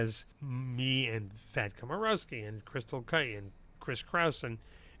out as me and Thad Komorowski and Crystal Kite and Chris Kraus and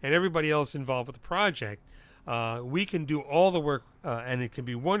everybody else involved with the project. We can do all the work and it can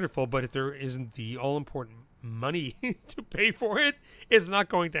be wonderful, but if there isn't the all-important money to pay for it, it's not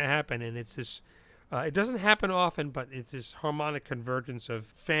going to happen. And it's this it doesn't happen often, but it's this harmonic convergence of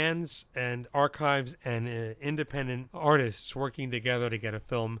fans and archives and independent artists working together to get a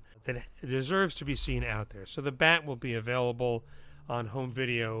film that deserves to be seen out there. So The Bat will be available on home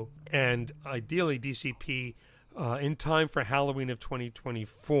video and ideally DCP in time for Halloween of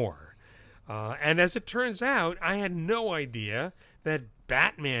 2024. And as it turns out, I had no idea that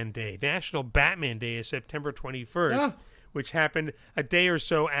Batman Day, National Batman Day, is September 21st, which happened a day or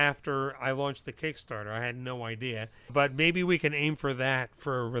so after I launched the Kickstarter. I had no idea. But maybe we can aim for that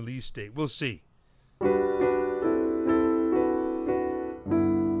for a release date. We'll see.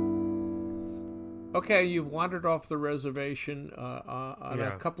 Okay, you've wandered off the reservation on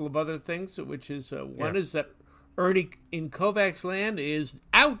a couple of other things, which is one is that Ernie in Kovacs Land is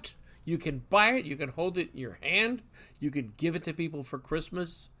out. You can buy it. You can hold it in your hand. You can give it to people for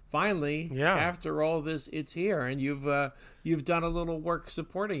Christmas. Finally, after all this, it's here, and you've done a little work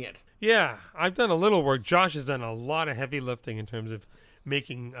supporting it. Yeah, I've done a little work. Josh has done a lot of heavy lifting in terms of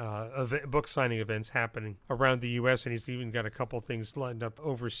making book signing events happening around the U.S., and he's even got a couple things lined up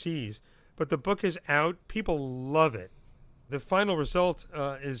overseas. But the book is out. People love it. The final result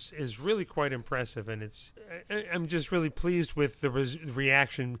is really quite impressive, and I'm just really pleased with the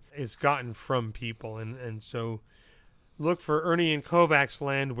reaction it's gotten from people, and so look for Ernie in Kovacs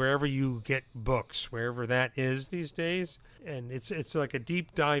Land wherever you get books, wherever that is these days, and it's like a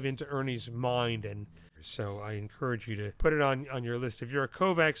deep dive into Ernie's mind, and so I encourage you to put it on your list. If you're a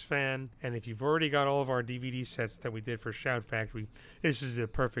Kovacs fan, and if you've already got all of our DVD sets that we did for Shout Factory, this is a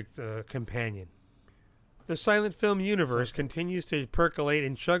perfect companion. The silent film universe continues to percolate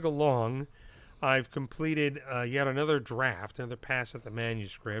and chug along. I've completed yet another draft, another pass at the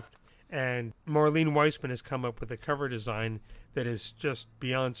manuscript, and Marlene Weissman has come up with a cover design that is just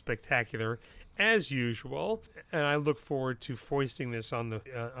beyond spectacular, as usual. And I look forward to foisting this on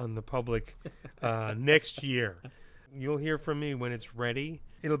the public next year. You'll hear from me when it's ready.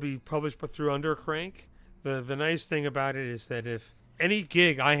 It'll be published through Undercrank. The nice thing about it is that if any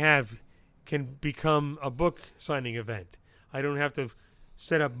gig I have can become a book signing event. I don't have to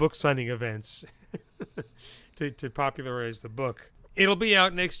set up book signing events to popularize the book. It'll be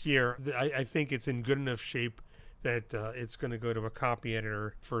out next year. I think it's in good enough shape that it's going to go to a copy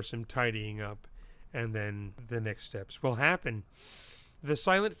editor for some tidying up, and then the next steps will happen. The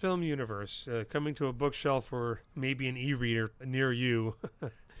silent film universe coming to a bookshelf or maybe an e-reader near you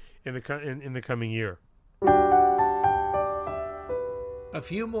in the coming year. A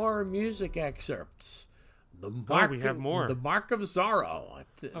few more music excerpts. We have more. The Mark of Zorro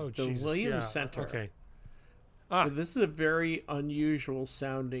at the Williams Center. Okay. This is a very unusual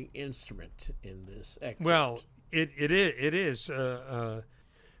sounding instrument in this excerpt. Well, it is.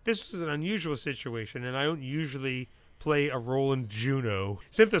 This is an unusual situation, and I don't usually play a Roland Juno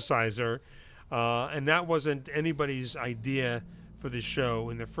synthesizer, and that wasn't anybody's idea for the show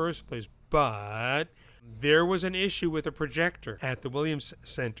in the first place, but there was an issue with a projector at the Williams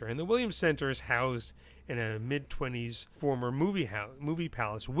Center, and the Williams Center is housed in a mid-20s former movie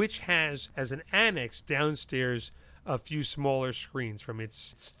palace, which has as an annex downstairs a few smaller screens from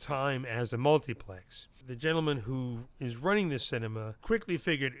its time as a multiplex. The gentleman who is running the cinema quickly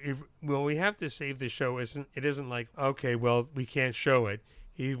figured, we have to save the show. It isn't like, okay, well, we can't show it.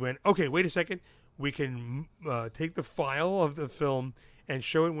 He went, okay, wait a second. We can take the file of the film and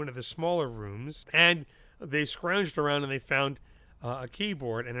show it in one of the smaller rooms. And they scrounged around and they found a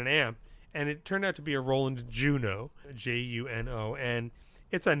keyboard and an amp. And it turned out to be a Roland Juno, Juno, and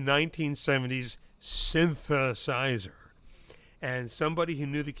it's a 1970s synthesizer. And somebody who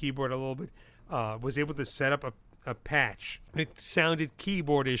knew the keyboard a little bit was able to set up a patch. It sounded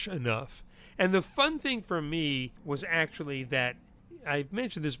keyboardish enough. And the fun thing for me was actually that I've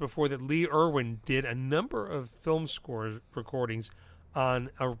mentioned this before, that Lee Irwin did a number of film score recordings on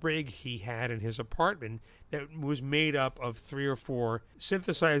a rig he had in his apartment that was made up of 3 or 4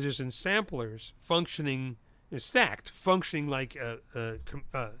 synthesizers and samplers stacked, functioning like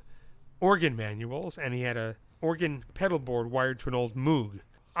organ manuals, and he had a organ pedal board wired to an old Moog.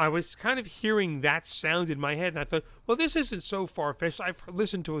 I was kind of hearing that sound in my head, and I thought, well, this isn't so far-fetched. I've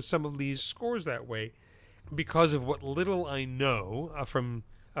listened to some of these scores that way because of what little I know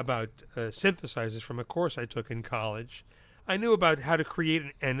about synthesizers from a course I took in college. I knew about how to create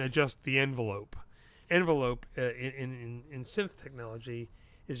and adjust the envelope. Envelope in synth technology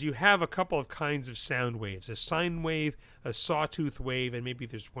is you have a couple of kinds of sound waves, a sine wave, a sawtooth wave, and maybe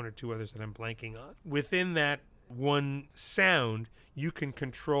there's 1 or 2 others that I'm blanking on. Within that one sound, you can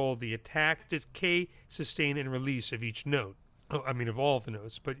control the attack, decay, sustain, and release of each note. Of all the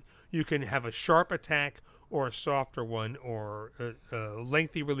notes, but you can have a sharp attack or a softer one, or a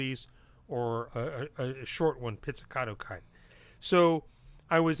lengthy release, or a short one, pizzicato kind. So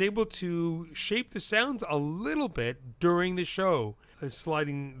I was able to shape the sounds a little bit during the show,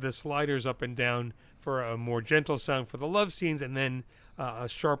 sliding the sliders up and down for a more gentle sound for the love scenes, and then a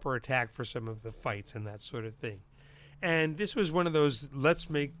sharper attack for some of the fights and that sort of thing. And this was one of those, let's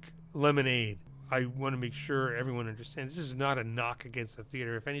make lemonade. I want to make sure everyone understands this is not a knock against the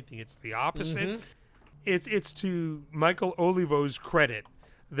theater. If anything, it's the opposite. Mm-hmm. It's to Michael Olivo's credit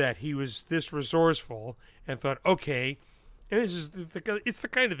that he was this resourceful and thought, okay, and this is it's the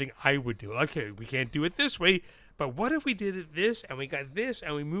kind of thing I would do. Okay, we can't do it this way, but what if we did it this, and we got this,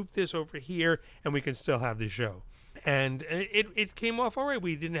 and we moved this over here, and we can still have the show? And it came off all right.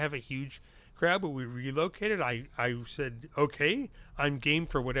 We didn't have a huge crowd, but we relocated. I said, okay, I'm game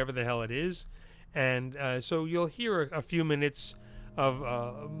for whatever the hell it is. And so you'll hear a few minutes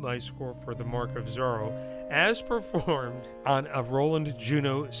of my score for The Mark of Zorro as performed on a Roland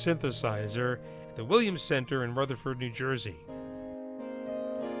Juno synthesizer at the Williams Center in Rutherford, New Jersey.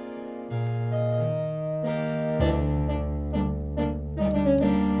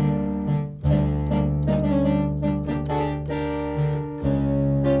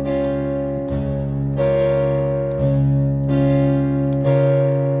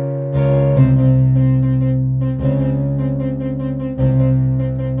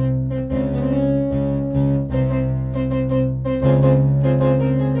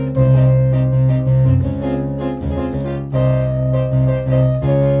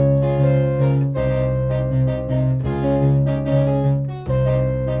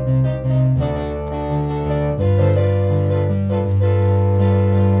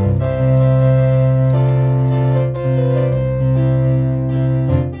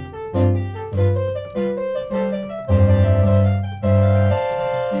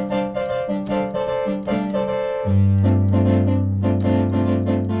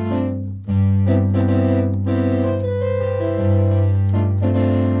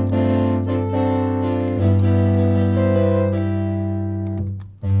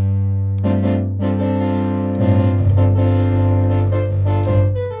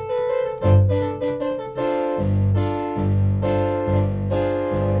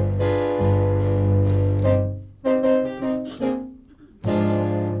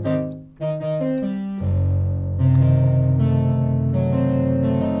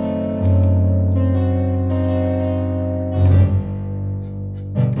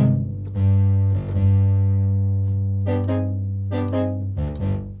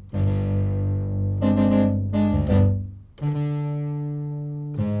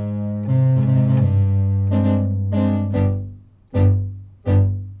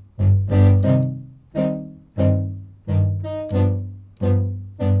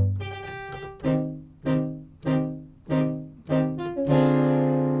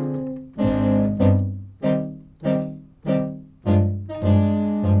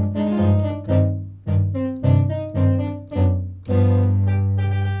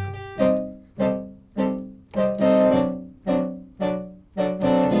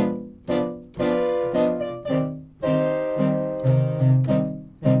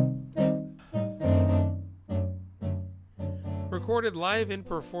 Recorded live in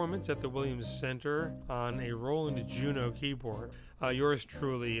performance at the Williams Center on a Roland Juno keyboard. Yours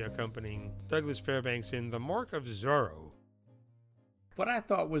truly accompanying Douglas Fairbanks in The Mark of Zorro. What I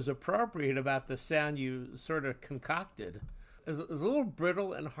thought was appropriate about the sound you sort of concocted is a little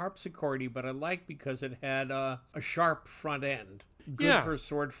brittle and harpsichordy, but I like because it had a sharp front end. Good for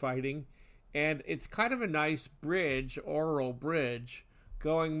sword fighting. And it's kind of a nice bridge, oral bridge,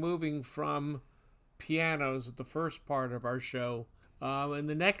 moving from pianos at the first part of our show. And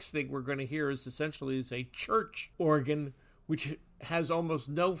the next thing we're going to hear is essentially a church organ, which has almost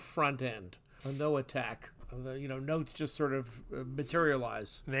no front end, no attack. notes just sort of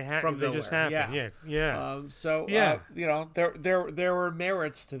materialize They from they nowhere. just happen. Yeah. There were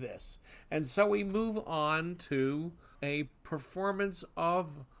merits to this, and so we move on to a performance of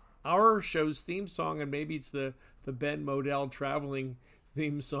our show's theme song, and maybe it's the Ben Modell traveling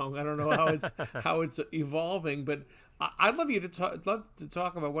theme song. I don't know how it's evolving, but I'd love to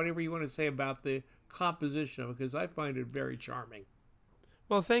talk about whatever you want to say about the composition of it, because I find it very charming.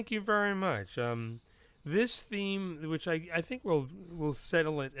 Well, thank you very much. This theme, which I think we'll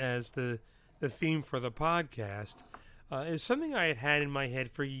settle it as the theme for the podcast, is something I had in my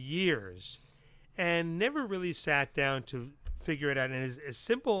head for years and never really sat down to figure it out. And as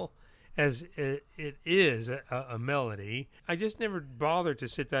simple as it is a melody, I just never bothered to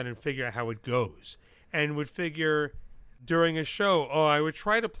sit down and figure out how it goes, and would figure during a show, I would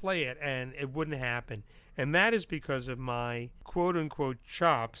try to play it and it wouldn't happen. And that is because of my quote-unquote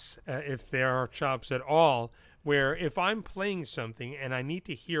chops, if there are chops at all, where if I'm playing something and I need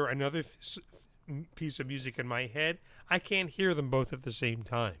to hear another piece of music in my head, I can't hear them both at the same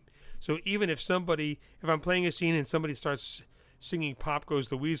time. So even if I'm playing a scene and somebody starts singing Pop Goes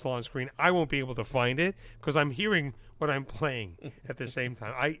the Weasel on screen, I won't be able to find it because I'm hearing what I'm playing at the same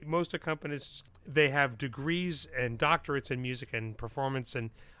time. Most accompanists, they have degrees and doctorates in music and performance,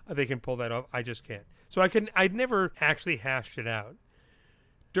 and they can pull that off. I just can't. So I'd never actually hashed it out.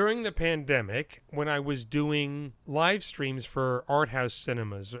 During the pandemic, when I was doing live streams for art house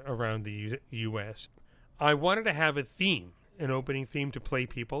cinemas around the U.S., I wanted to have a theme, an opening theme to play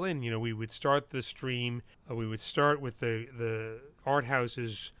people in. We would start the stream. We would start with the art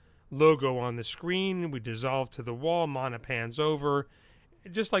house's logo on the screen. We dissolve to the wall. Mana pans over,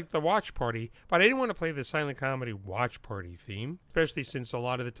 just like the watch party. But I didn't want to play the silent comedy watch party theme, especially since a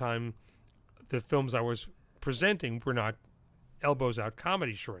lot of the time the films I was presenting were not elbows out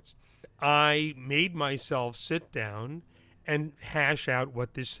comedy shorts. I made myself sit down and hash out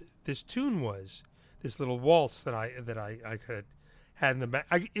what this tune was. This little waltz that I could had in the back.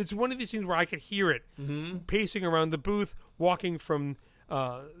 It's one of these things where I could hear it pacing around the booth, walking from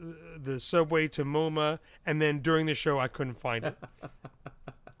the subway to MoMA, and then during the show I couldn't find it.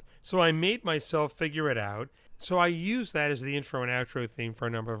 So I made myself figure it out. So I used that as the intro and outro theme for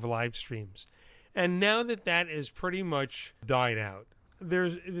a number of live streams. And now that is pretty much died out,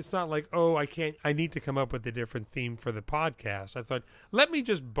 it's not like, I need to come up with a different theme for the podcast. I thought, let me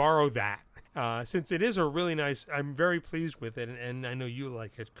just borrow that. Since it is a really nice, I'm very pleased with it, and I know you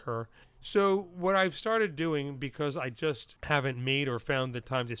like it, Kerr. So what I've started doing, because I just haven't made or found the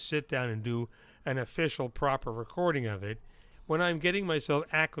time to sit down and do an official proper recording of it, when I'm getting myself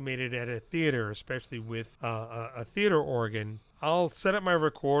acclimated at a theater, especially with a theater organ, I'll set up my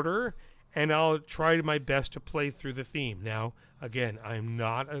recorder and I'll try my best to play through the theme. Now, again, I'm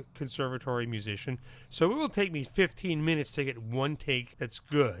not a conservatory musician, so it will take me 15 minutes to get one take that's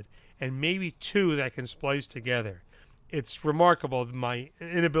good, and maybe two that I can splice together. It's remarkable, my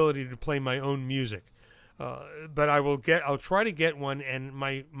inability to play my own music. But I'll try to get one, and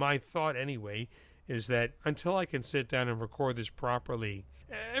my thought anyway is that until I can sit down and record this properly,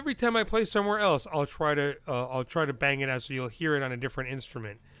 every time I play somewhere else, I'll try to bang it out so you'll hear it on a different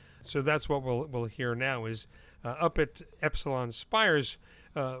instrument. So that's what we'll hear now is up at Epsilon Spires,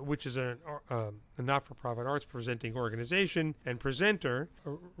 which is a not-for-profit arts presenting organization and presenter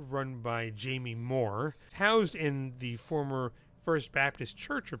run by Jamie Moore, housed in the former First Baptist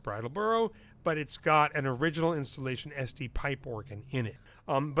Church of Brattleboro, but it's got an original installation SD pipe organ in it.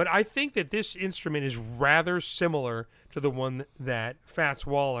 But I think that this instrument is rather similar to the one that Fats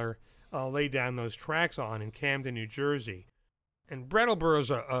Waller laid down those tracks on in Camden, New Jersey. And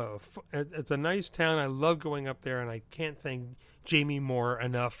Brattleboro's it's a nice town. I love going up there, and I can't thank Jamie Moore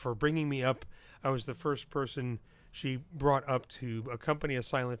enough for bringing me up. I was the first person she brought up to accompany a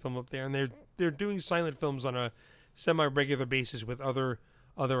silent film up there, and they're doing silent films on a semi-regular basis with other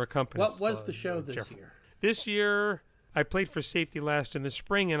accompanists. What was the show this year? This year, I played for Safety Last in the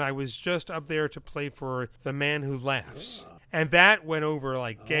spring, and I was just up there to play for The Man Who Laughs. And that went over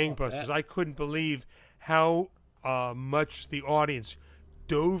like gangbusters. I couldn't believe how much the audience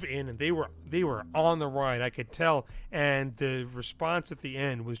dove in, and they were on the ride. I could tell, and the response at the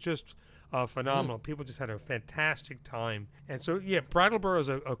end was just phenomenal. People just had a fantastic time, and so Brattleboro is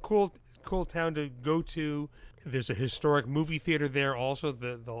a cool town to go to. There's a historic movie theater there, also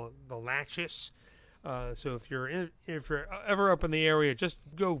the Latches. So if you're ever up in the area, just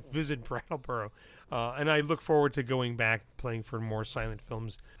go visit Brattleboro. And I look forward to going back playing for more silent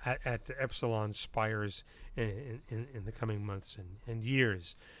films at Epsilon Spires in the coming months and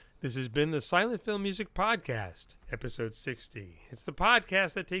years. This has been the Silent Film Music Podcast, episode 60. It's the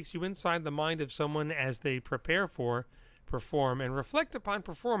podcast that takes you inside the mind of someone as they prepare for, perform, and reflect upon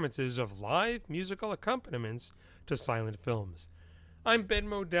performances of live musical accompaniments to silent films. I'm Ben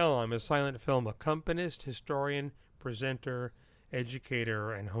Modell. I'm a silent film accompanist, historian, presenter,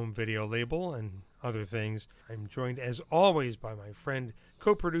 educator, and home video label, and other things. I'm joined, as always, by my friend,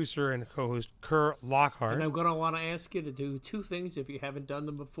 co-producer, and co-host Kerr Lockhart. And I'm going to want to ask you to do two things if you haven't done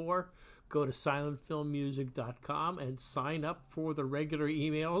them before. Go to silentfilmmusic.com and sign up for the regular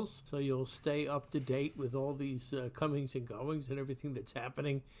emails so you'll stay up to date with all these comings and goings and everything that's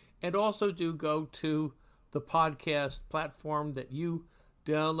happening. And also do go to the podcast platform that you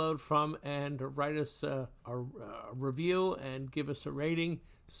download from and write us a review and give us a rating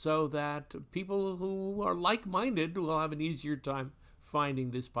so that people who are like-minded will have an easier time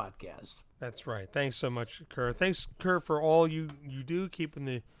finding this podcast. That's right. Thanks so much, Kerr. Thanks, Kerr, for all you do, keeping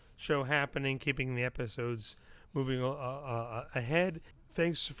the show happening, keeping the episodes moving ahead.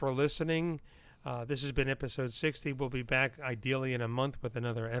 Thanks for listening. This has been episode 60. We'll be back ideally in a month with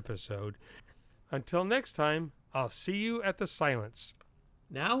another episode. Until next time, I'll see you at the Silence.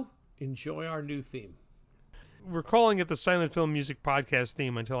 Now, enjoy our new theme. We're calling it the Silent Film Music Podcast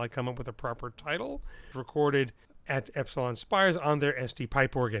theme until I come up with a proper title. It's recorded at Epsilon Spires on their SD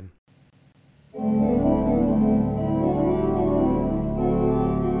pipe organ.